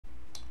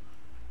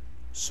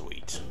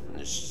Sweet.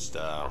 Let's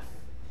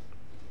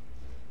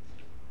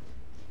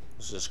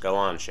just go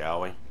on,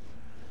 shall we?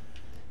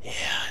 Yeah.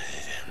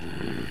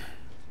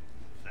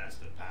 That's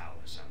the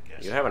palace, I'm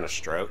guessing. You having a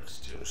stroke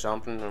or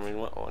something? I mean,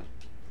 what one?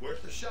 Where's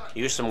the shot?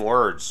 Use some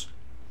words.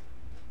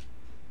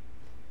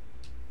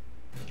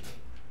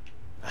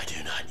 I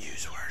do not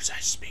use words, I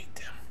speak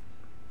them.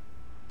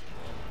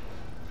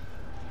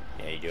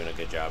 Yeah, you're doing a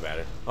good job at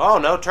it. Oh,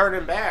 no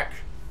turning back.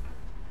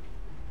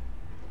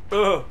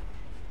 Ugh.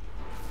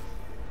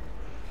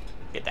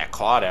 Get that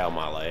clot out of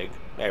my leg.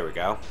 There we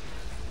go.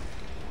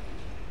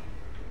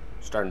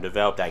 Starting to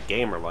develop that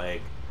gamer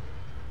leg.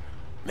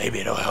 Maybe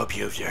it'll help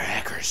you with your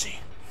accuracy.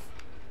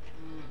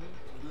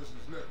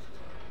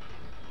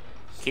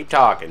 Keep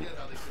talking.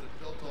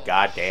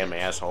 Goddamn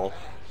asshole.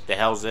 The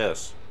hell's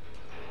this?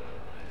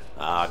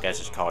 I guess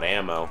it's called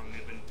ammo.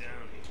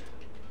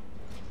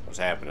 What's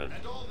happening?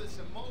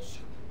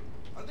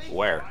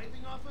 Where?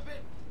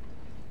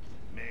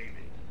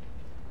 Maybe.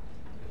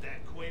 But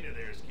that queen of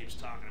theirs keeps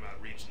talking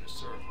about reaching the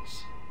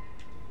surface.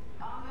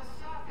 On the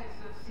surface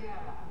of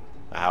Sierra.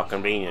 How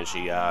convenient.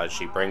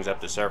 She brings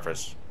up the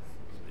surface.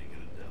 Speak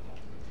of the devil.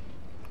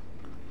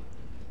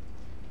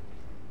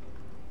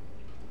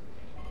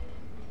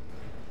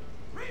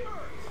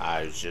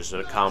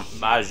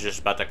 I was just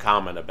about to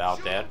comment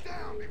about that.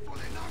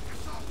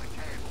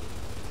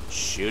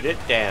 Shoot it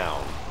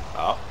down.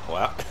 Oh,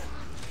 well.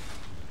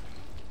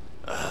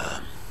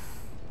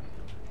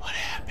 What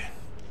happened?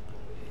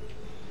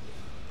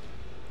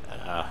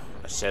 I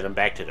sent them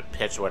back to the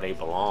pits where they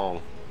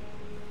belong.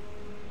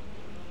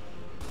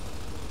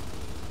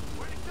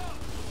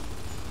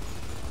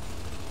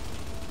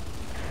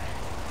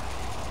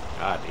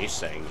 God, these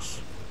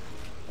things.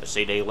 I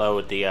see they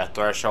lowered the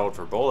threshold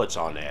for bullets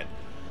on that.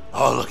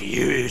 Oh, look at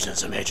you using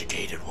some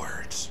educated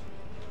words.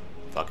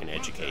 Fucking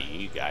educate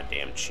you,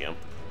 goddamn chimp.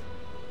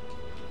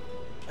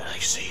 I'd like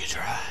to see you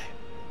try.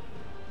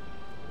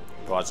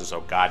 If I wasn't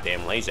so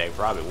goddamn lazy, I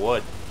probably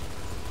would.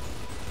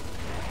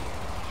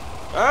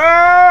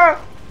 Ah!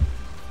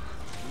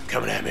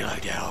 Coming at me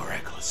like that, all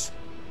reckless.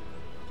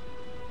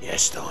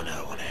 Yes, still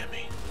another one at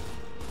me.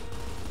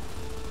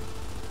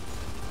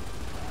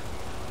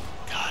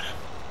 Got him.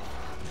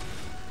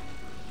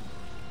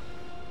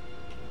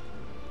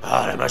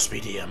 Oh, that must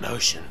be the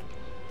emotion.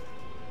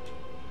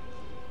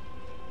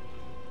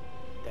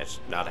 That's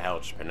not how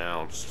it's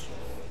pronounced.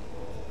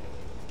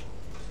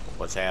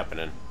 What's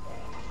happening?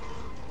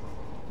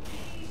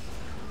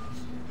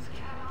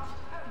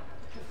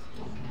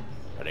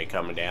 Are they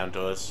coming down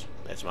to us?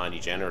 That's mighty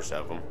generous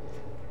of them.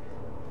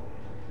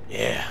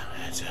 Yeah,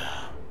 that's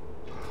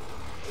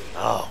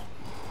oh,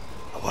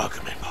 a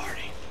welcoming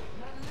party.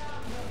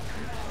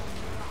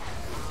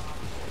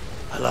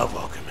 I love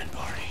welcoming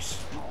parties.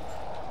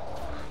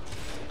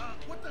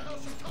 What the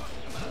hell's she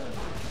talking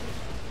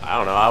about? I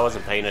don't know, I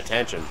wasn't paying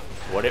attention.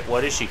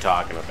 What is she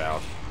talking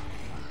about?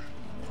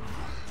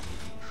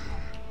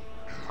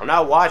 I'm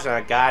not watching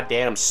a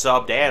goddamn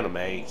subbed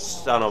anime,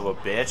 son of a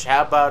bitch.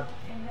 How about...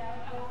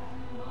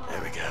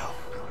 There we go.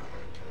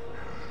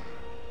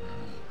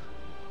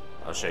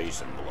 I'll show you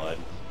some blood.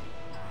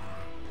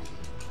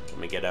 Let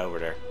me get over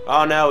there.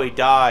 Oh no, he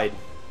died.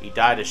 He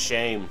died of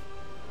shame.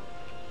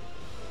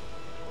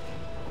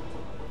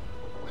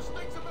 This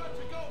thing's about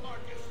to go,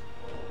 Marcus.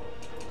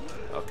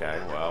 Okay,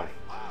 well.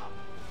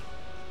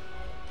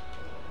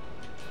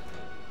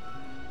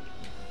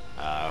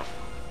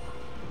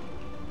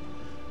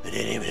 I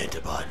didn't even hit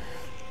the button.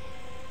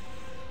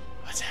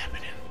 What's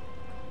happening?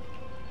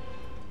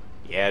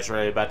 Yeah, it's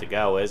really about to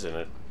go, isn't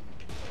it?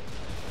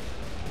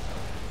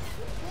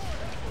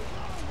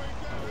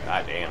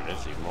 God damn,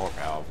 this is even more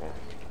powerful.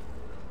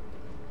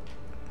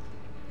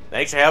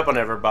 Thanks for helping,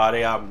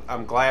 everybody.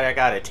 I'm glad I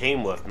got a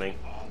team with me.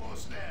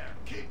 Almost there.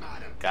 Keep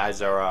at him.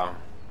 Guys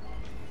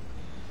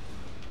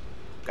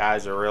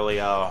are really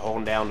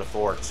holding down the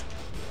forts.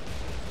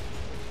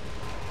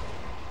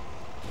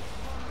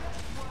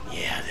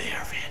 Yeah, they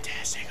are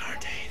fantastic,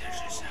 aren't they? They're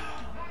just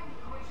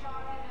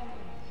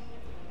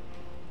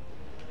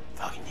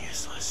fucking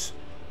useless.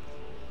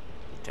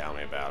 Tell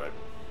me about it.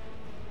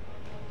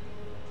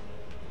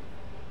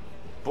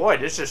 Boy,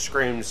 this just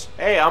screams,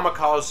 hey, I'm a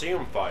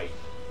Coliseum fight.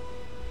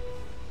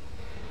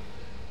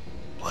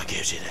 What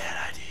gives you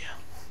that idea?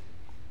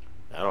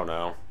 I don't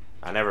know.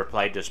 I never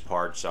played this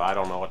part, so I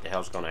don't know what the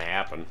hell's going to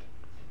happen.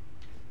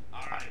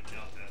 Alright,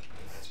 Delta.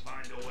 Let's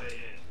find a way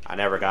in. I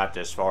never got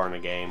this far in the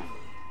game,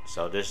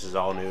 so this is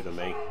all new to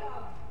me.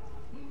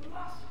 We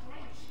must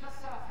reach the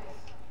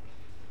surface.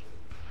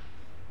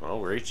 Well,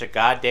 reach the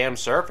goddamn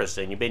surface,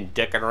 and you've been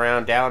dicking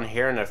around down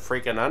here in the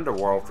freaking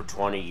underworld for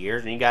 20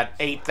 years, and you got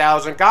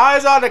 8,000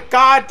 guys on the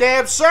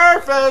goddamn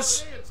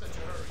surface!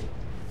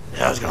 What the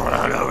hell's going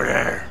on over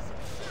there?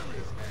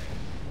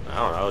 I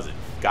don't know, is it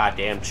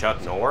goddamn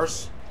Chuck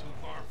Norris? Too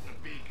far from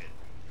the beacon.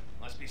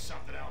 Must be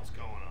something else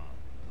going on.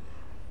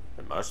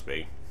 It must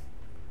be.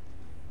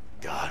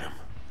 Got him.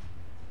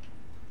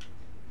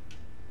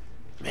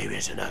 Maybe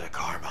it's another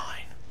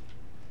carbine.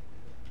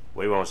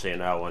 We won't see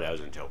another one of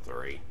those until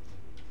 3.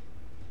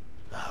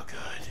 Oh,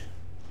 good.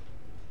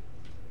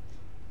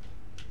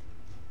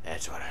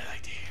 That's what I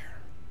like to hear.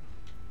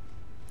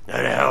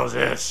 What the hell is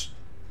this?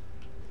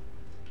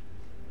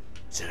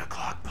 Is it a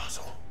clock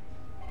puzzle?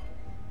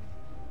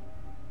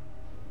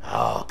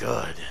 Oh,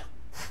 good.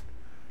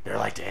 They're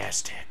like the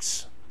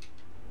Aztecs.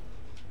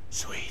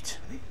 Sweet.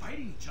 Are they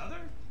fighting each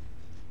other?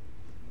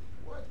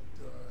 What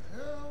the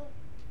hell?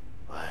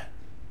 What?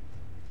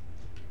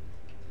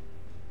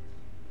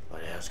 What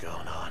the hell's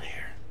going on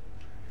here?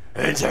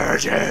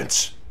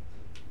 Insurgents!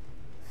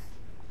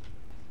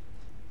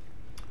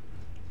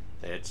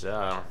 It's,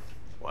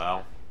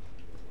 well,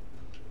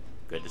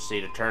 good to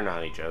see the turn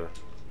on each other.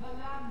 The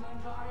landmen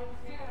are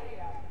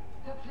inferior.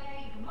 The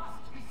plague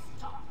must be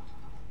stopped.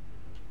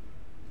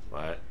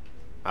 What?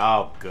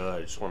 Oh,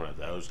 good. It's one of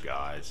those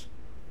guys.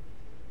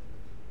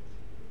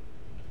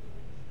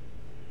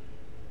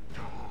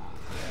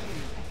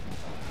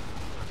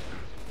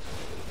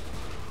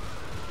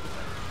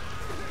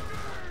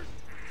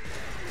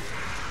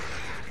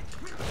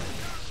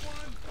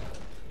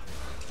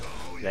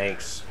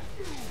 Thanks.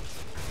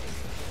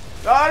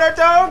 Got a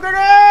dome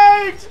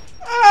grenade!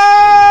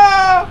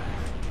 Ah!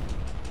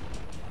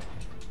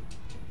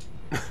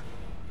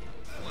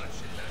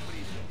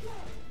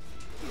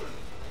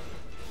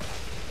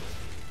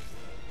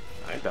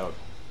 I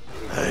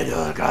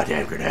know a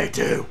goddamn grenade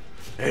too.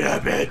 Hey,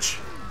 that bitch.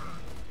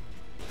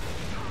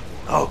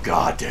 Oh,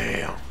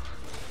 goddamn.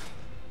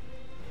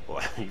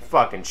 Boy, you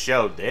fucking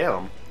showed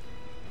them.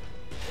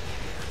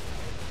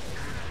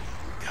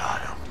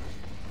 Got him.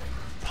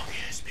 Funky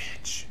ass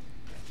bitch.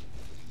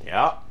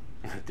 Yep.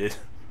 Did.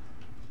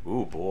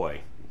 Ooh,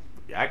 boy.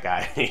 That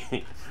guy.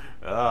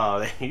 Oh,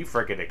 he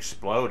freaking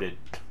exploded.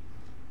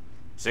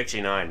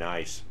 69,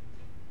 nice.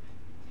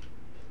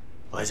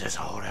 What is this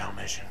holdout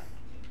mission?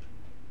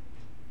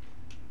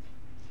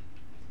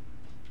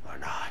 Or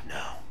not?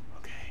 No.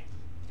 Okay.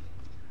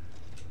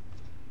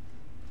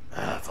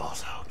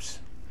 False hopes.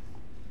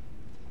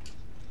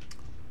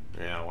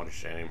 Yeah, what a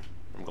shame.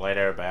 I'm glad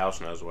everybody else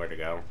knows where to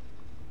go.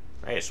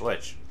 Hey,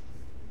 switch.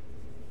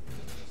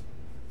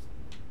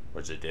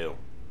 What's it do?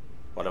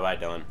 What have I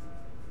done?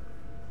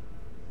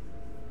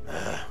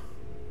 I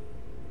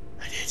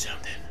did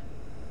something.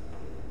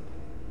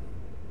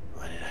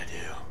 What did I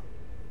do?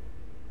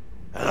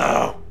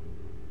 Hello?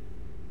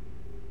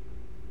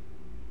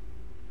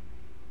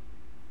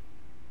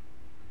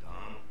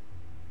 Dom,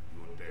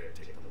 you and Baird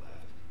take the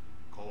left.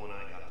 Cole and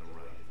I got the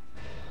right.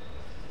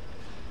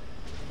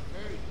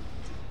 Hey,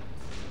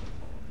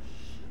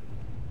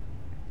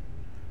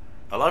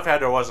 I love how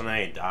there wasn't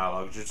any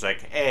dialogue. It's just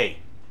like, hey,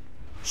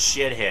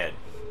 shithead.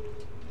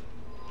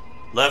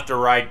 Left or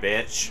right,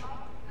 bitch?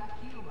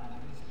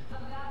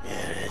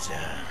 Yeah, it's,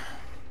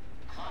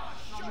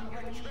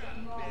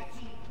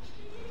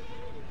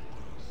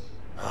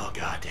 oh,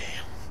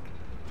 goddamn.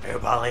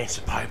 Everybody laying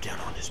some pipe down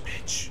on this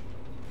bitch.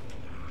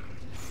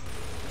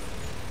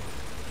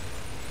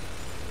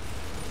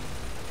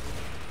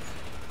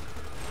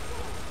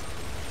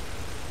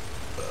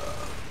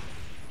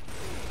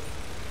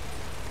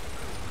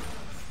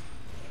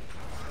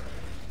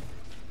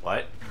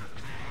 What?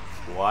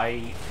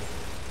 Why?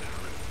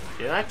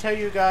 Did I tell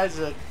you guys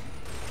to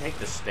take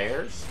the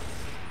stairs?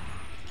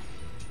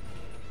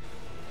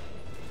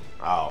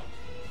 Oh.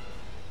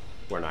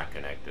 We're not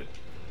connected.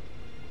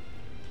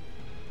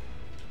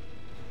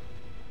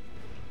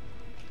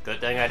 Good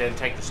thing I didn't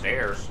take the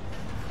stairs.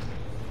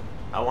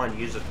 I wanted to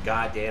use a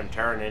goddamn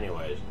turn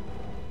anyways.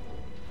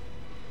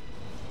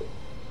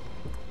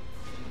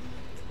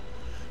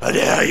 What the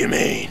hell you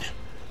mean?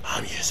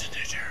 I'm using the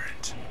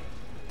turret.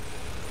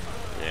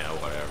 Yeah,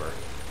 whatever.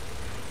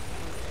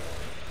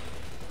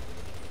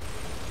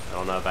 I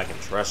don't know if I can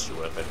trust you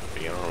with it, to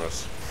be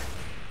honest.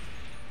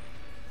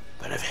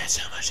 But I've had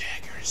so much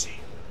accuracy.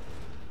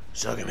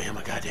 So look at me, I'm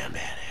a goddamn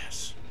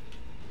badass.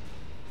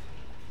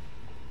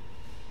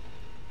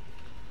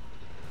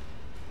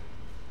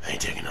 I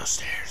ain't taking no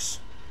stairs.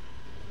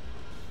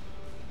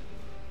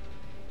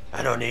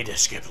 I don't need to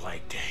skip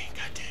leg day,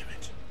 god damn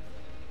it.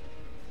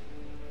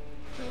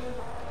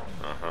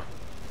 Uh-huh.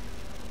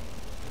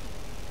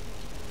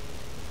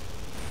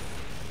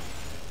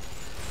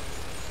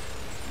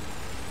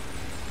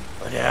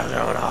 What the hell's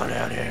going on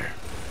down here?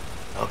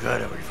 Oh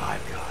good, a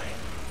revived guy.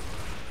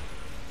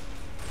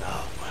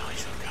 Oh, well,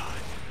 he's a god.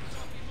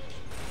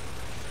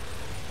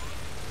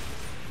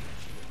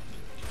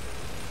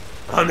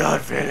 I'm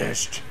not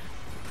finished.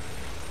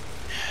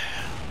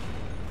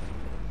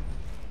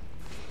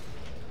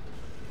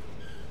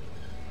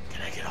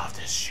 Can I get off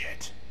this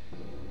shit?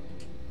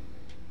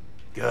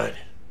 Good.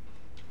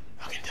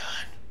 Fucking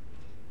done.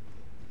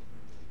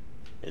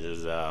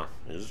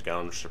 This is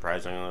going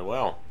surprisingly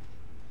well.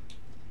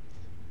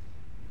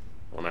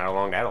 Wonder how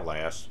long that'll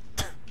last.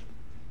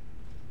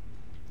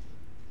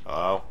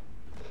 Hello?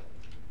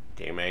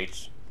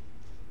 Teammates?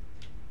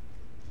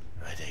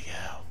 Where'd they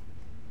go?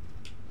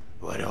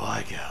 Where do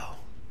I go?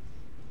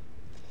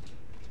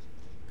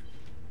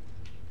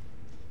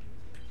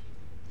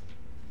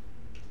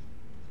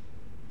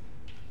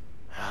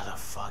 How the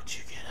fuck did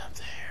you get up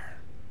there?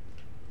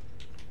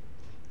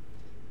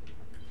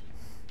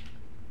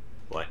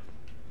 What?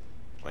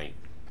 Wait.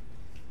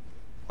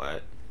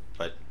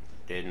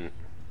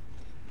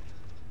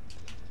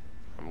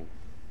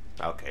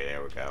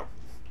 we go.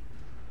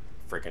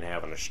 Freaking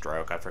having a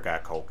stroke. I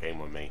forgot Cole came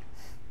with me.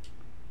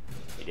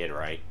 He did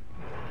right.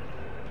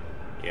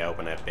 Yeah,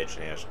 open that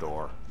bitch ass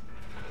door.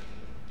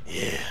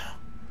 Yeah.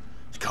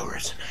 Let's go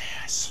rip some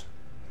ass.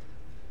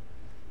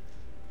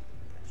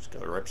 Let's go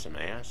rip some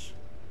ass.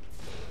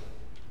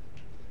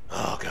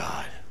 Oh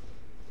god.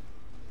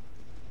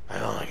 I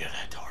only get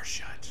that door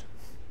shut.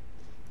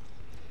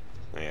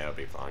 Yeah, it'll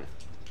be fine.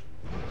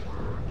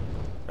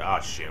 Oh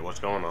shit, what's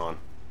going on?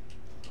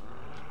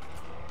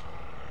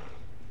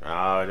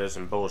 Oh, there's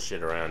some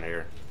bullshit around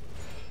here.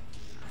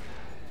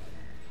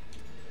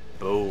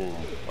 Boom.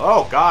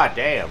 Oh god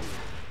damn.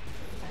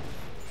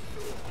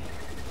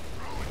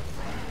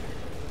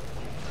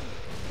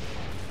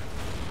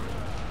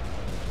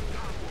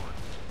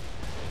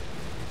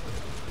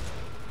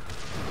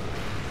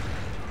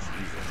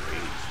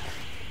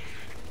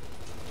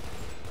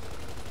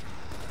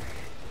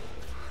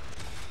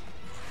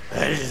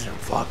 That is some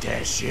fucked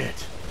ass shit.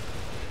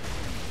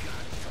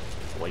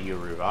 What are you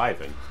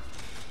reviving?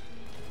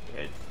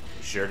 You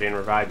sure didn't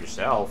revive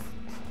yourself.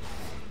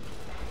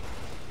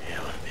 Yeah,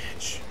 what a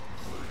bitch.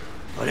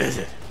 What is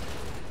it?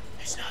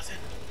 It's nothing.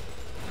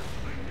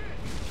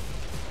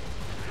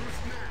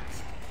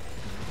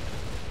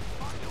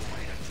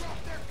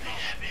 Hey,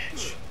 that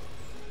bitch.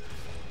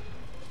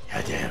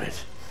 God damn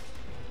it.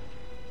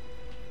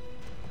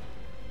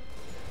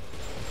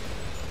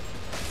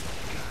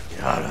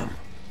 Got him.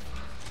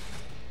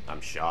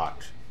 I'm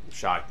shocked. I'm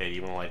shocked they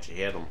even let you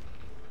hit him.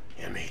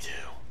 Yeah, me too.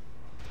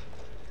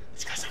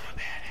 It's because I'm a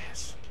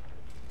badass.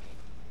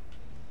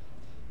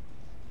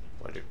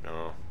 What do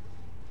no?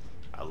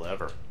 A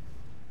lever.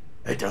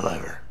 Hit the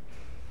lever.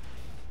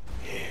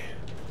 Yeah.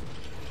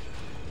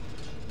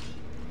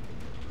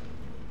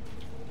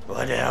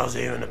 What the hell's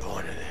even the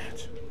point of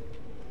that?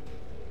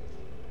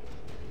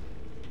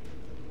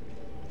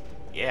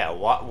 Yeah,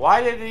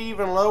 why did it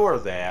even lower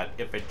that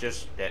if it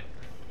just that?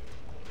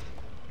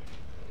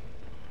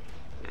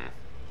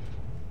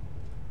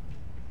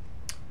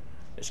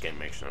 This game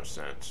makes no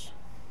sense.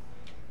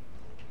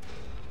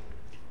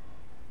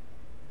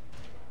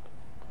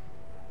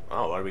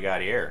 Oh, what do we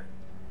got here?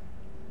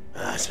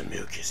 Ah, some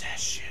mucus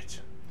ass shit.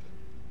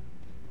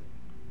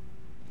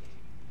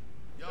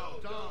 Yo,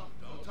 Dom,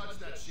 don't touch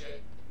that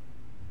shit.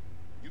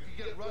 You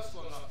could get rust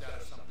lung off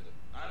that or something.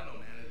 I don't know,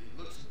 man. It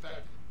looks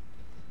infected.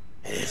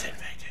 It is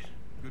infected.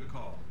 Good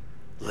call.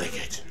 Lick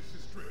it.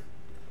 This is strict.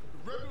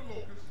 The regular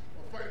locusts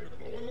are fighting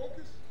the glowing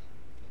locusts?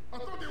 I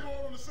thought they were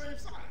all on the same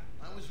side.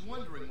 I was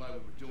wondering why we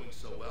were doing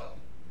so well.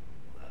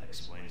 That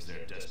explains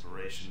their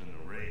desperation in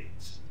the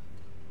raids.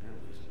 They're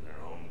losing their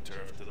home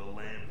turf to the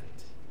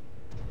Lambent.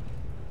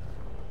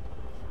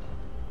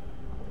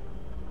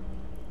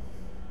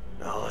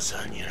 All of a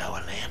sudden, you know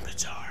what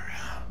Lambents are,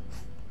 huh?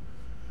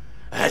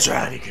 That's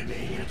right,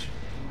 convenient.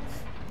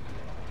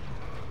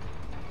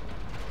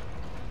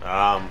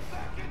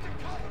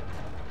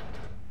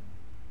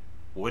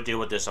 We'll deal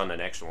with this on the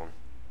next one.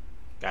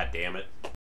 God damn it.